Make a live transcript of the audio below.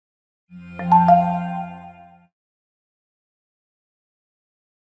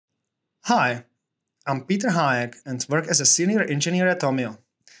Hi, I'm Petr Hajek and work as a senior engineer at Omio.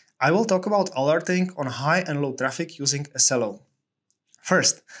 I will talk about alerting on high and low traffic using SLO.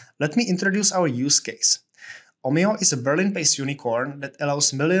 First, let me introduce our use case. Omio is a Berlin-based unicorn that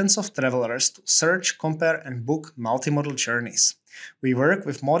allows millions of travelers to search, compare, and book multimodal journeys. We work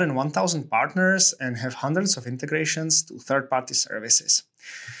with more than 1,000 partners and have hundreds of integrations to third-party services.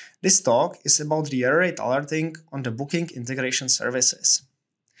 This talk is about the error rate alerting on the booking integration services.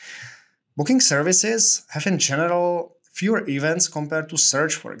 Booking services have in general fewer events compared to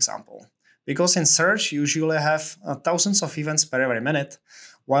search, for example, because in search you usually have thousands of events per every minute,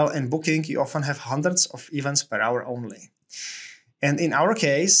 while in booking you often have hundreds of events per hour only. And in our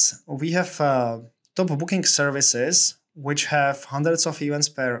case, we have top booking services which have hundreds of events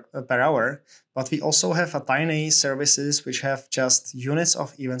per hour, but we also have tiny services which have just units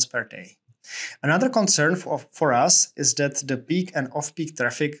of events per day. Another concern for us is that the peak and off-peak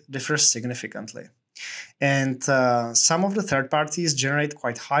traffic differs significantly. And some of the third parties generate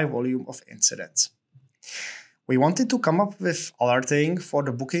quite high volume of incidents. We wanted to come up with alerting for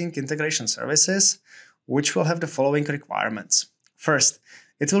the booking integration services, which will have the following requirements. First,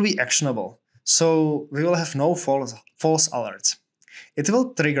 it will be actionable, so we will have no false alerts. It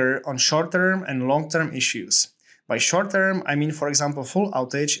will trigger on short-term and long-term issues. By short-term, I mean, for example, full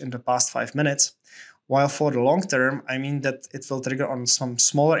outage in the past 5 minutes, while for the long-term, I mean that it will trigger on some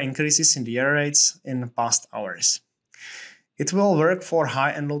smaller increases in the error rates in the past hours. It will work for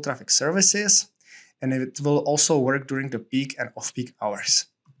high and low traffic services, and it will also work during the peak and off-peak hours.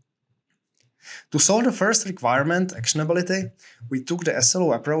 To solve the first requirement, actionability, we took the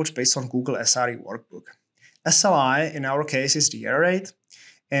SLO approach based on Google SRE workbook. SLI, in our case, is the error rate,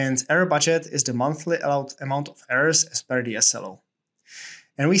 and error budget is the monthly allowed amount of errors as per the SLO.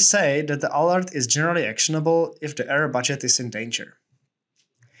 And we say that the alert is generally actionable if the error budget is in danger.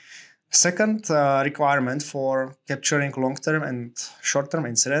 Second requirement for capturing long-term and short-term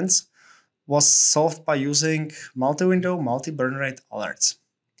incidents was solved by using multi-window, multi-burn rate alerts.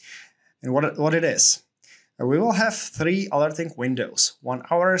 And what it is, we will have 3 alerting windows, 1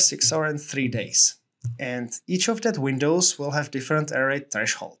 hour, 6 hours, and 3 days. And each of that windows will have different error rate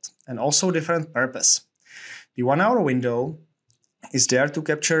threshold and also different purpose. The 1 hour window is there to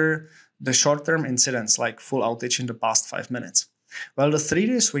capture the short-term incidents like full outage in the past 5 minutes. While the 3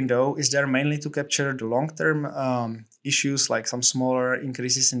 days window is there mainly to capture the long-term issues like some smaller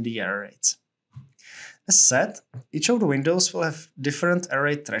increases in the error rates. As said, each of the windows will have different error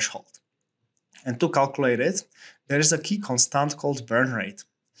rate threshold. And to calculate it, there is a key constant called burn rate.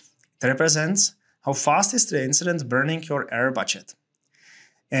 It represents how fast is the incident burning your error budget.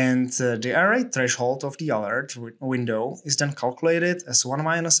 And the error rate threshold of the alert window is then calculated as 1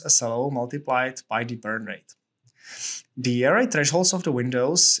 minus SLO multiplied by the burn rate. The error rate thresholds of the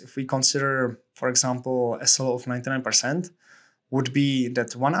windows, if we consider, for example, SLO of 99%, would be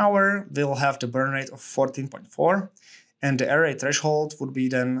that 1 hour will have the burn rate of 14.4, and the error rate threshold would be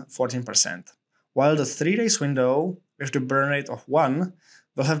then 14%, while the 3 days window with the burn rate of 1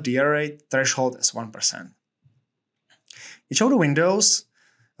 will have the error rate threshold as 1%. Each of the windows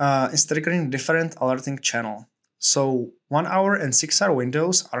is triggering different alerting channel. So 1 hour and 6 hour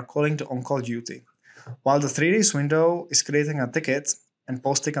windows are calling the on-call duty, while the 3 days window is creating a ticket and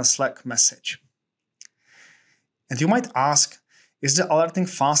posting a Slack message. And you might ask, is the alerting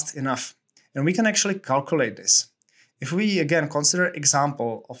fast enough? And we can actually calculate this. If we again consider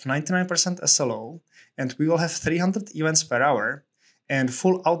example of 99% SLO, and we will have 300 events per hour, and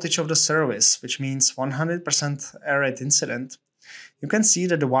full outage of the service, which means 100% error rate incident, you can see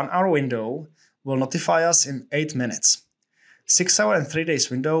that the 1 hour window will notify us in 8 minutes. 6 hour and 3 days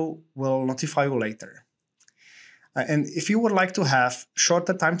window will notify you later. And if you would like to have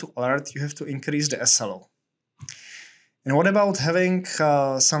shorter time to alert, you have to increase the SLO. And what about having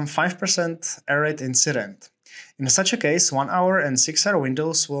some 5% error rate incident? In such a case, 1 hour and 6 hour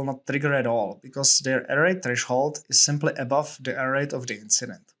windows will not trigger at all because their error rate threshold is simply above the error rate of the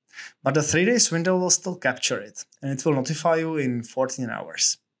incident. But the 3 days window will still capture it, and it will notify you in 14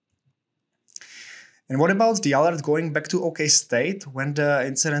 hours. And what about the alert going back to OK state when the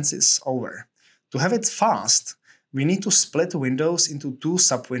incident is over? To have it fast, we need to split windows into 2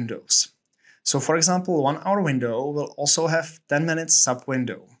 sub-windows. So for example, 1 hour window will also have 10 minutes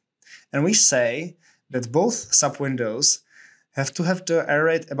sub-window. And we say that both sub-windows have to have the error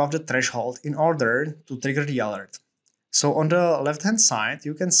rate above the threshold in order to trigger the alert. So on the left-hand side,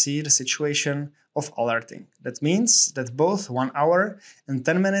 you can see the situation of alerting. That means that both 1 hour and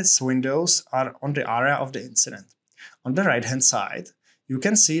 10 minutes windows are on the area of the incident. On the right-hand side, you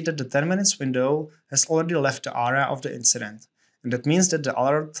can see that the 10 minutes window has already left the area of the incident, And that means that the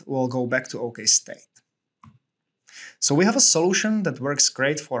alert will go back to OK state. So we have a solution that works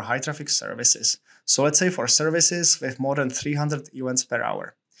great for high traffic services. So let's say for services with more than 300 events per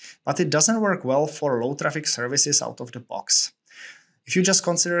hour. But it doesn't work well for low traffic services out of the box. If you just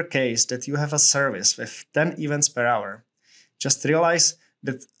consider a case that you have a service with 10 events per hour, just realize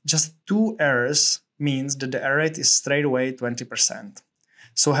that just 2 errors means that the error rate is straight away 20%.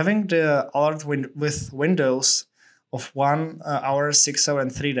 So having the alert with windows of 1 hour, 6 hours,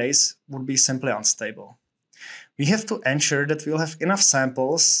 and 3 days would be simply unstable. We have to ensure that we'll have enough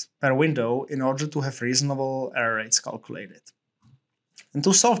samples per window in order to have reasonable error rates calculated. And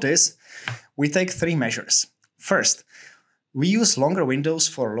to solve this, we take 3 measures. First, we use longer windows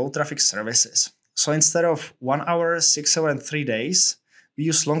for low traffic services. So instead of 1 hour, 6 hours, and 3 days, we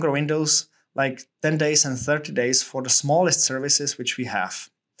use longer windows like 10 days and 30 days for the smallest services which we have.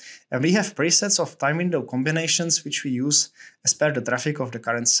 And we have presets of time window combinations which we use as per the traffic of the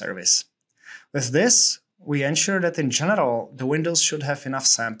current service. With this, we ensure that in general, the windows should have enough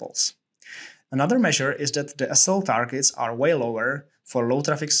samples. Another measure is that the SLO targets are way lower for low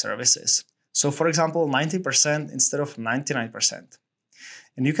traffic services. So for example, 90% instead of 99%.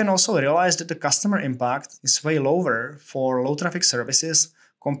 And you can also realize that the customer impact is way lower for low traffic services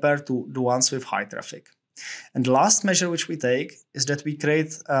compared to the ones with high traffic. And the last measure which we take is that we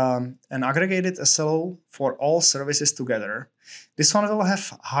create an aggregated SLO for all services together. This one will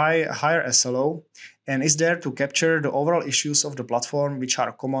have higher SLO and is there to capture the overall issues of the platform which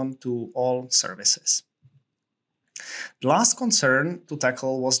are common to all services. The last concern to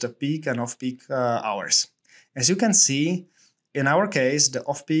tackle was the peak and off-peak hours. As you can see, in our case, the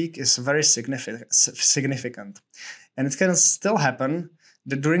off-peak is very significant. And it can still happen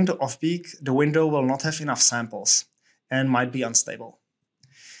that during the off-peak, the window will not have enough samples and might be unstable.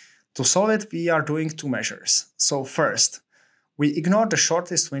 To solve it, we are doing 2 measures. So first, we ignore the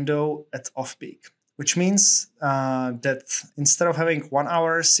shortest window at off-peak, which means that instead of having 1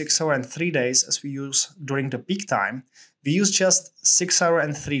 hour, 6 hours, and 3 days as we use during the peak time, we use just 6 hours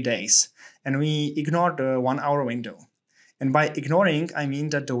and 3 days, and we ignore the 1 hour window. And by ignoring, I mean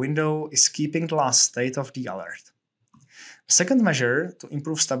that the window is keeping the last state of the alert. The second measure to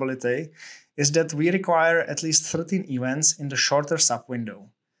improve stability is that we require at least 13 events in the shorter sub-window.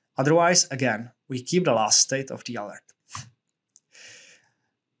 Otherwise, again, we keep the last state of the alert.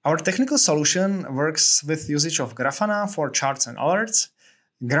 Our technical solution works with usage of Grafana for charts and alerts,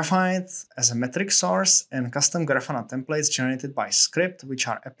 Graphite as a metric source, and custom Grafana templates generated by script, which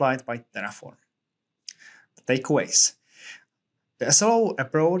are applied by Terraform. The takeaways. The SLO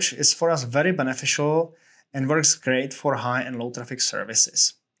approach is for us very beneficial and works great for high and low traffic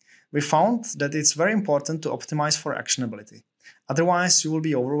services. We found that it's very important to optimize for actionability. Otherwise, you will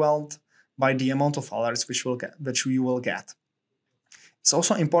be overwhelmed by the amount of alerts which you will get. It's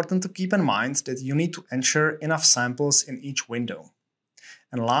also important to keep in mind that you need to ensure enough samples in each window.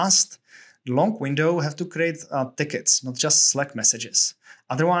 And last, the long window have to create tickets, not just Slack messages.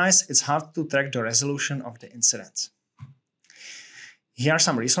 Otherwise, it's hard to track the resolution of the incident. Here are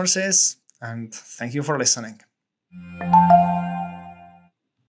some resources, and thank you for listening.